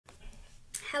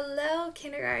Hello,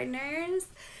 kindergartners.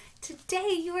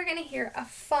 Today you are going to hear a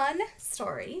fun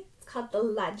story. It's called The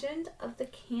Legend of the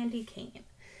Candy Cane,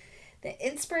 the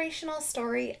inspirational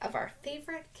story of our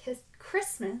favorite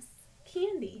Christmas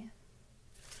candy.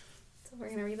 So we're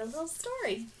going to read a little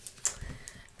story.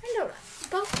 Find out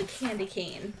about the candy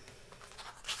cane.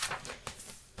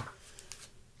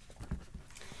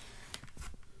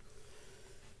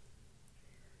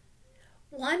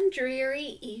 One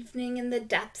dreary evening in the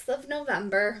depths of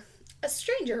November, a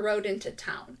stranger rode into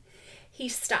town. He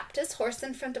stopped his horse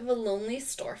in front of a lonely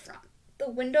storefront. The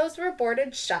windows were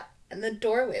boarded shut and the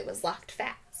doorway was locked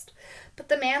fast. But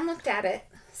the man looked at it,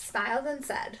 smiled, and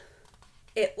said,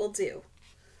 "It will do."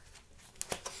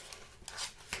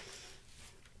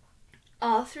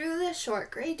 All through the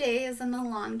short gray days and the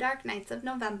long dark nights of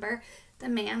November, the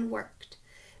man worked.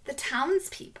 The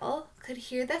townspeople could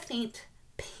hear the faint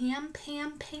pam,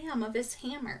 pam, pam of his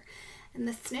hammer and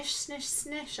the snish, snish,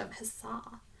 snish of his saw.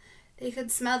 They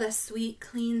could smell the sweet,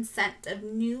 clean scent of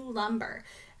new lumber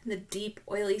and the deep,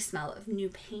 oily smell of new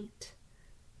paint.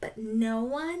 But no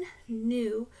one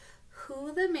knew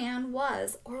who the man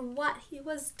was or what he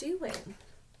was doing.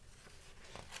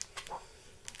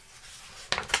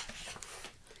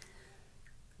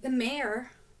 The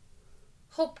mayor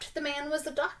hoped the man was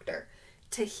a doctor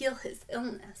to heal his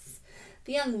illness.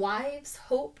 The young wives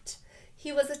hoped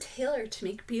he was a tailor to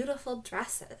make beautiful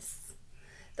dresses.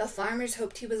 The farmers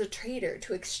hoped he was a trader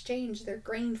to exchange their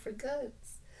grain for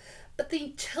goods. But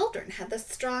the children had the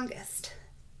strongest,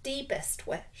 deepest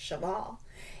wish of all,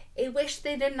 a wish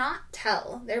they did not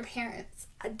tell their parents,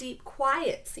 a deep,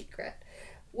 quiet secret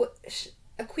wish,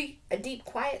 a deep,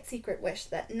 quiet secret wish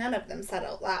that none of them said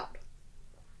out loud.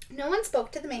 No one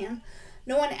spoke to the man.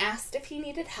 No one asked if he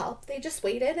needed help. They just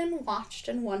waited and watched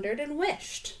and wondered and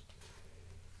wished.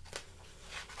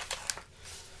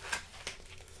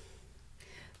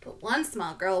 But one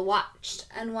small girl watched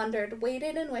and wondered,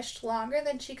 waited and wished longer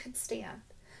than she could stand.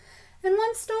 And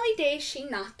one snowy day she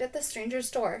knocked at the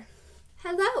stranger's door.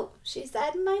 "Hello," she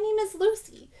said. "My name is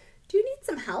Lucy. Do you need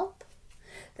some help?"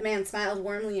 The man smiled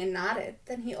warmly and nodded.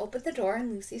 Then he opened the door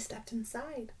and Lucy stepped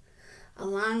inside. A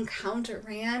long counter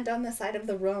ran down the side of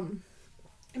the room.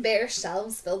 Bare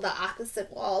shelves filled the opposite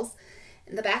walls.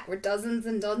 In the back were dozens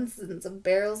and dozens of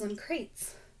barrels and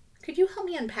crates. "Could you help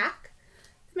me unpack?"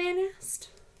 the man asked.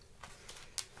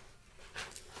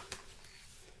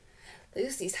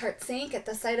 Lucy's heart sank at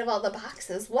the sight of all the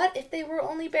boxes. What if they were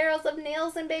only barrels of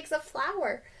nails and bags of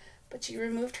flour? But she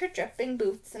removed her dripping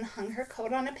boots and hung her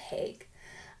coat on a peg.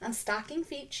 On stocking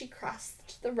feet, she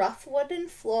crossed the rough wooden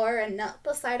floor and knelt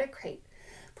beside a crate.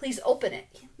 "Please open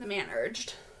it," the man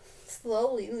urged.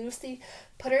 Slowly, Lucy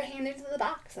put her hand into the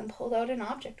box and pulled out an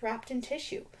object wrapped in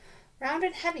tissue. Round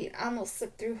and heavy, it almost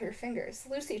slipped through her fingers.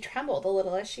 Lucy trembled a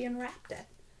little as she unwrapped it.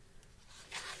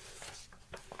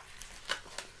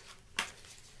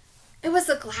 It was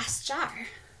a glass jar.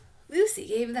 Lucy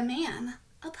gave the man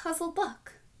a puzzle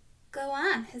book. "Go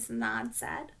on," his nod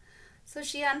said. So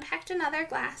she unpacked another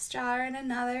glass jar and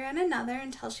another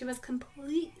until she was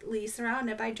completely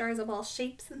surrounded by jars of all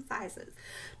shapes and sizes,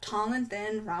 tall and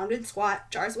thin, round and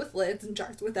squat, jars with lids and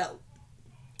jars without.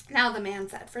 "Now," the man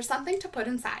said, "for something to put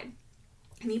inside."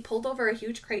 And he pulled over a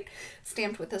huge crate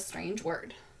stamped with a strange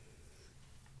word.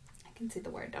 I can see the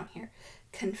word down here.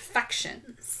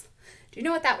 Confections. Do you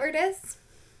know what that word is?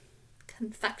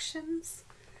 Confections?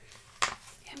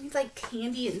 It means like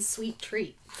candy and sweet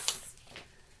treats.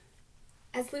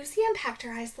 As Lucy unpacked,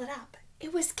 her eyes lit up.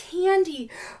 It was candy,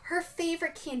 her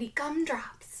favorite candy,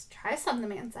 gumdrops. "Try some," the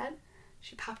man said.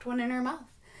 She popped one in her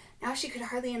mouth. Now she could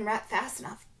hardly unwrap fast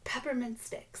enough. Peppermint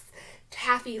sticks,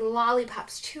 taffy,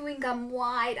 lollipops, chewing gum,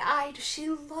 wide-eyed. She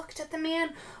looked at the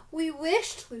man. "We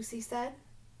wished," Lucy said.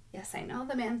 "Yes, I know,"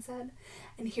 the man said.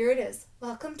 "And here it is.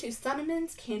 Welcome to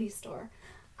Sonneman's Candy Store.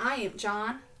 I am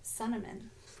John Sonneman."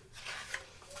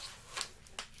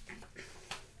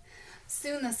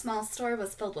 Soon the small store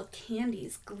was filled with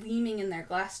candies gleaming in their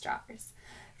glass jars.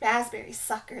 Raspberry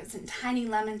suckers and tiny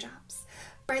lemon drops,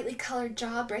 brightly colored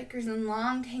jawbreakers and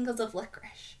long tangles of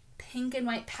licorice, pink and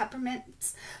white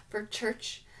peppermints for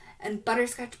church, and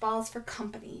butterscotch balls for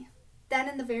company. Then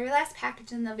in the very last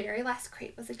package in the very last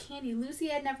crate was a candy Lucy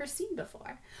had never seen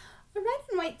before. A red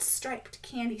and white striped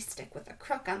candy stick with a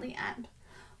crook on the end.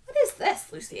 "What is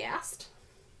this?" Lucy asked.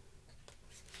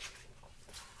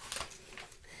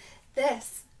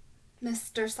 "This,"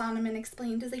 Mr. Sonneman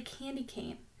explained, "is a candy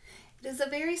cane. It is a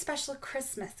very special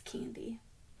Christmas candy."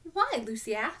 "Why?"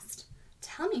 Lucy asked.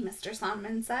 "Tell me," Mr.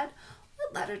 Sonneman said.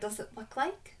 "What letter does it look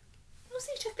like?"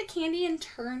 Lucy took the candy and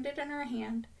turned it in her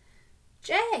hand.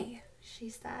 "J," she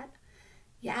said.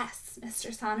 Yes,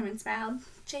 Mr. Sonneman smiled.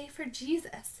 J for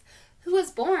Jesus, who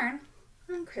was born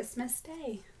on Christmas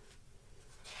Day.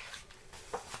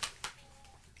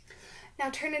 Now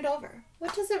turn it over.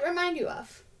 What does it remind you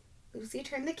of? Lucy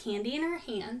turned the candy in her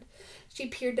hand. She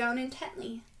peered down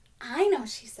intently. I know,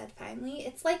 she said finally.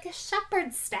 It's like a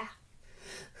shepherd's staff.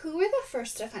 Who were the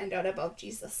first to find out about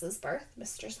Jesus' birth?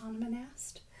 Mr. Sonneman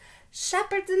asked.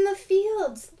 Shepherds in the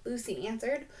fields, Lucy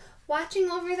answered, watching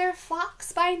over their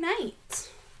flocks by night.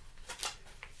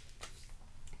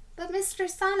 But Mr.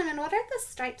 Sonneman, what are the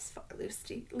stripes for?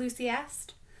 Lucy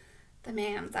asked. The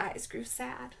man's eyes grew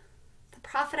sad. The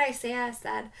prophet Isaiah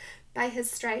said, by his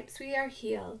stripes we are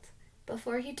healed.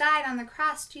 Before he died on the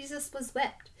cross, Jesus was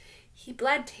whipped. He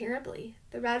bled terribly.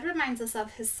 The red reminds us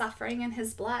of his suffering and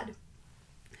his blood.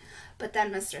 But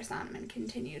then Mr. Sonneman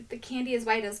continued, the candy is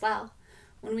white as well.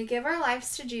 When we give our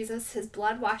lives to Jesus, his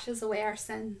blood washes away our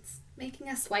sins, making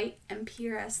us white and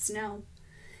pure as snow.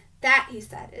 That, he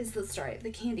said, is the story of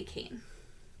the candy cane.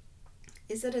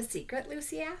 Is it a secret?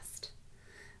 Lucy asked.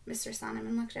 Mr.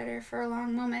 Sonneman looked at her for a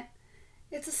long moment.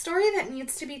 It's a story that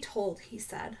needs to be told, he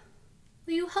said.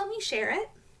 Will you help me share it?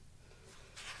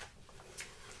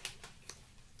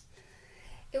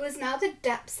 It was now the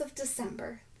depths of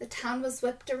December. The town was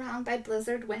whipped around by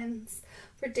blizzard winds.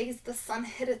 For days the sun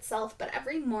hid itself, but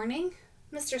every morning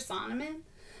Mr. Sonneman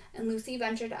and Lucy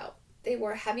ventured out. They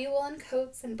wore heavy woolen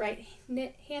coats and bright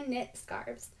hand-knit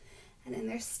scarves, and in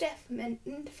their stiff,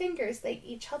 mittened fingers they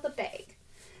each held a bag.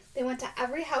 They went to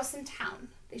every house in town.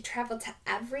 They traveled to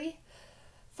every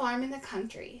farm in the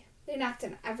country. They knocked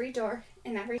on every door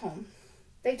in every home.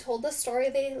 They told the story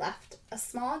they left, a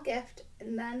small gift,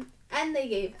 and they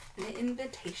gave an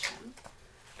invitation.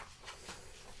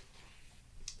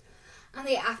 On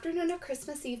the afternoon of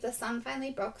Christmas Eve, the sun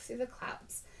finally broke through the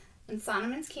clouds, and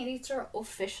Sonneman's candy store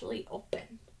officially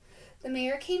opened. The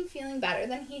mayor came feeling better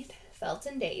than he'd felt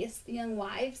in days. The young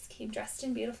wives came dressed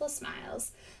in beautiful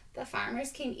smiles. The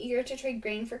farmers came eager to trade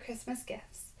grain for Christmas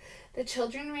gifts. The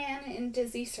children ran in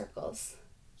dizzy circles.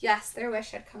 Yes, their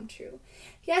wish had come true.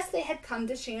 Yes, they had come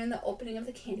to share in the opening of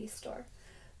the candy store.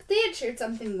 But they had shared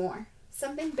something more,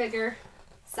 something bigger,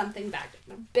 something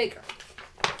bigger,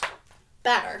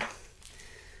 better.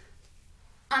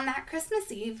 On that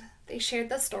Christmas Eve, they shared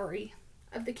the story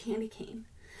of the candy cane.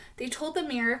 They told the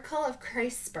miracle of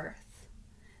Christ's birth,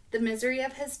 the misery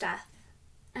of his death,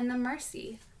 and the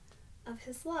mercy of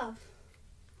his love.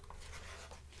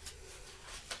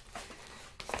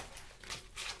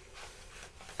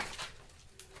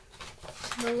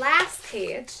 The last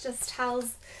page just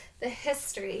tells the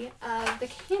history of the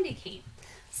candy cane.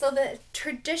 So the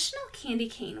traditional candy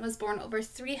cane was born over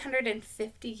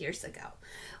 350 years ago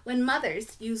when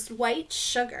mothers used white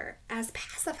sugar as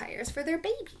pacifiers for their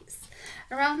babies.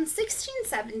 Around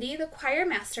 1670, the choir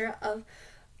master of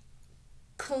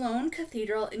Cologne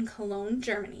Cathedral in Cologne,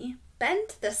 Germany,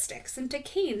 bent the sticks into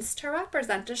canes to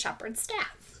represent a shepherd's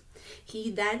staff.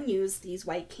 He then used these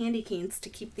white candy canes to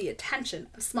keep the attention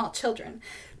of small children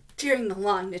during the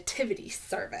long nativity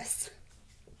service.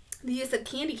 The use of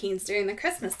candy canes during the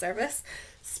Christmas service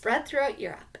spread throughout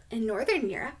Europe. In Northern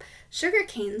Europe, sugar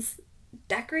canes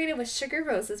decorated with sugar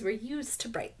roses were used to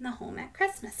brighten the home at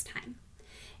Christmas time.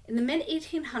 In the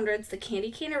mid-1800s, the candy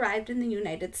cane arrived in the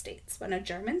United States when a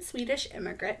German-Swedish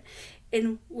immigrant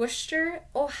in Worcester,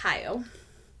 Ohio,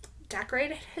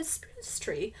 decorated his spruce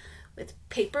tree with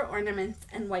paper ornaments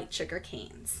and white sugar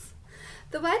canes.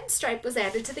 The red stripe was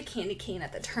added to the candy cane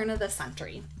at the turn of the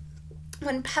century,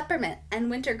 when peppermint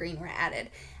and wintergreen were added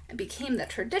and became the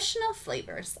traditional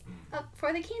flavors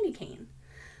for the candy cane.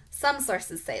 Some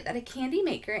sources say that a candy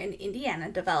maker in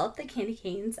Indiana developed the candy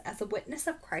canes as a witness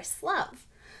of Christ's love.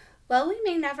 While we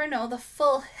may never know the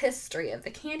full history of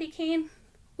the candy cane,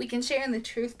 we can share in the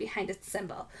truth behind its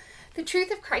symbol, the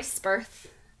truth of Christ's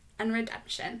birth and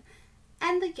redemption,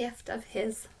 and the gift of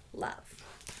his love.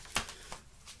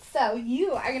 So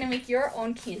you are going to make your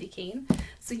own candy cane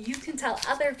so you can tell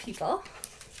other people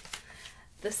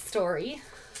the story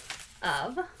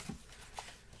of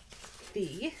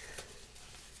the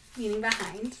meaning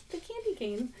behind the candy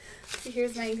cane. So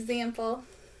here's my example.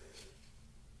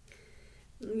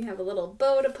 You have a little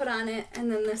bow to put on it,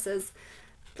 and then this is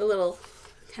the little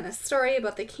kind of story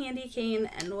about the candy cane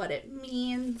and what it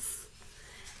means.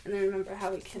 And then remember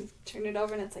how we can turn it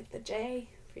over and it's like the J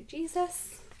for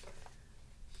Jesus.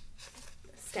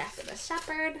 Staff of the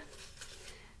shepherd.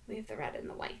 We have the red and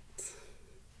the white.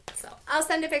 So I'll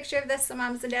send a picture of this so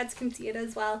moms and dads can see it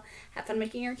as well. Have fun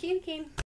making your candy cane.